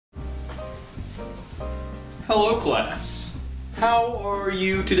Hello, class. How are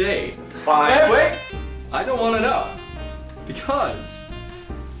you today? Fine. Wait! I don't want to know. Because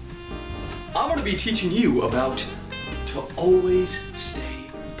I'm going to be teaching you about to always stay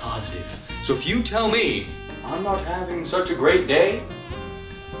positive. So if you tell me I'm not having such a great day,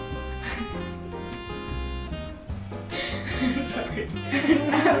 Sorry.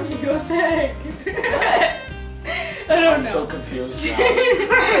 What the heck? I don't know. I'm so confused now.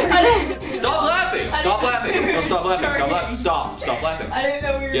 stop laughing! Stop laughing! No, stop laughing! Stop laughing! Stop laughing! I didn't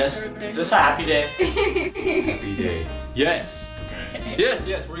know we were Yes? starting. Is this a happy day? Happy day. Yes.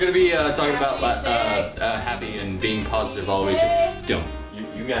 Yes. We're gonna be talking about happy and being positive always. Don't.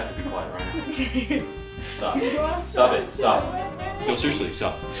 You have to be quiet right now. Stop. Stop it. Stop. No, seriously,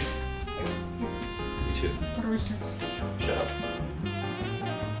 stop. Me too. Shut up.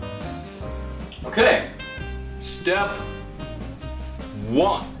 Okay. Step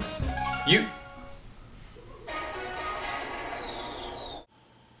 1. You're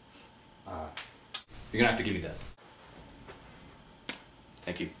gonna have to give me that.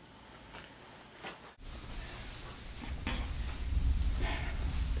 Thank you.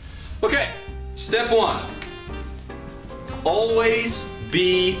 Okay, step 1. Always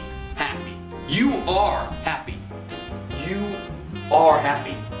be happy. You are happy. You are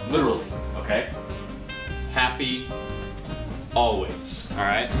happy. Literally. Okay? Happy always.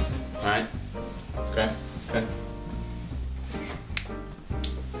 Alright? Alright? Okay? Okay.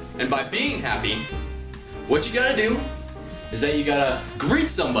 And by being happy, what you gotta do is that you gotta greet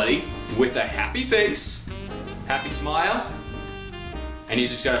somebody with a happy face, happy smile, and you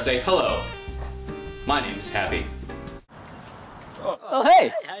just gotta say, hello, my name is Happy. Oh,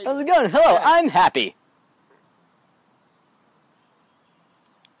 hey, how's it going? Hello, I'm Happy.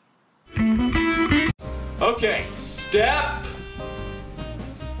 Okay, step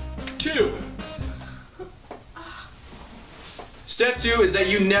 2. Step 2 is that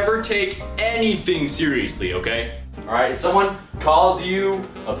you never take anything seriously, okay? Alright, if someone calls you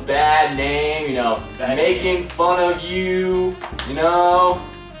a bad name, you know, making fun of you, you know,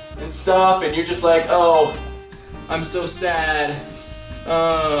 and stuff, and you're just like, oh, I'm so sad,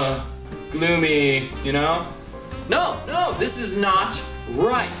 gloomy, you know? No, this is not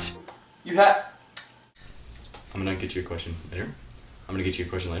right. you have. I'm gonna get to your question later. I'm gonna get to your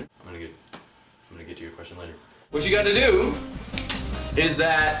question later. I'm gonna get to your question later. What you got to do is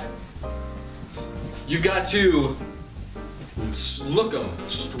that you've got to look them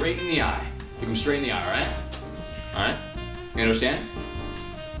straight in the eye. Look them straight in the eye, alright? Alright? You understand?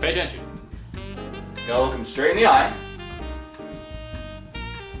 Pay attention. You gotta look them straight in the eye.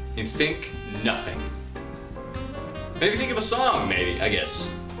 And think nothing. Maybe think of a song, maybe, I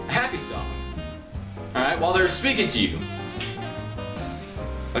guess. A happy song. Alright, while they're speaking to you.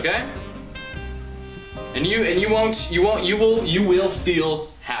 Okay? And you will feel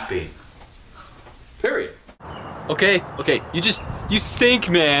happy. Period. Okay, you stink,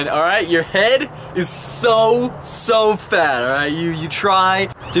 man, alright? Your head is so fat, alright? You try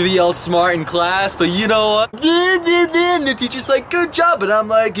to be all smart in class, but you know what? And the teacher's like, good job, and I'm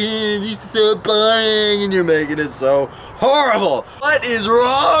like, this is so boring, and you're making it so horrible. What is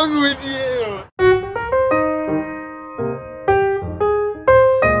wrong with you?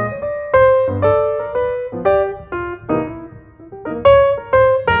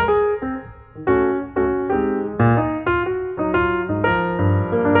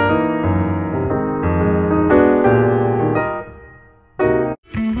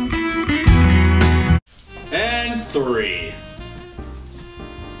 And 3.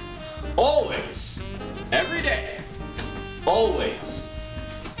 Always, every day, always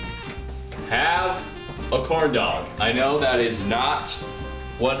have a corn dog. I know that is not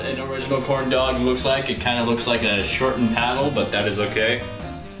what an original corn dog looks like. It kind of looks like a shortened paddle, but that is okay.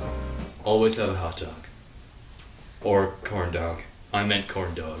 Always have a hot dog. Or corn dog. I meant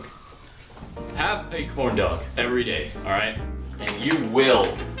corn dog. Have a corn dog every day, alright? And you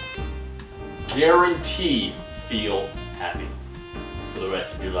will guarantee feel happy for the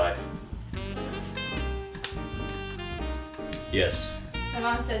rest of your life. Yes. My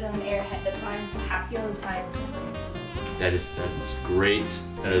mom says I'm an airhead. That's why I'm so happy all the time. That's great.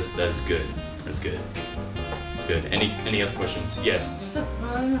 That is good. That's good. That's good. Any other questions? Yes. Stop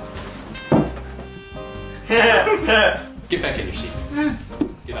running. Get back in your seat.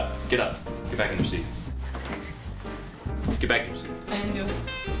 Get up. Get up. Get back in your seat. Get back in your seat. I didn't do it.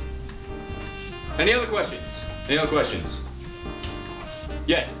 Any other questions? Any other questions?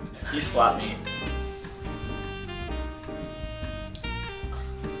 Yes. He slapped me.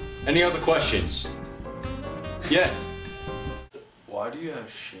 Any other questions? Yes. Why do you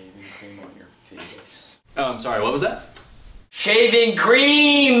have shaving cream on your face? Oh, I'm sorry, what was that? Shaving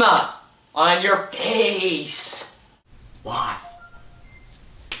cream on your face. Why?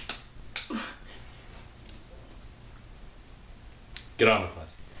 Get on with it.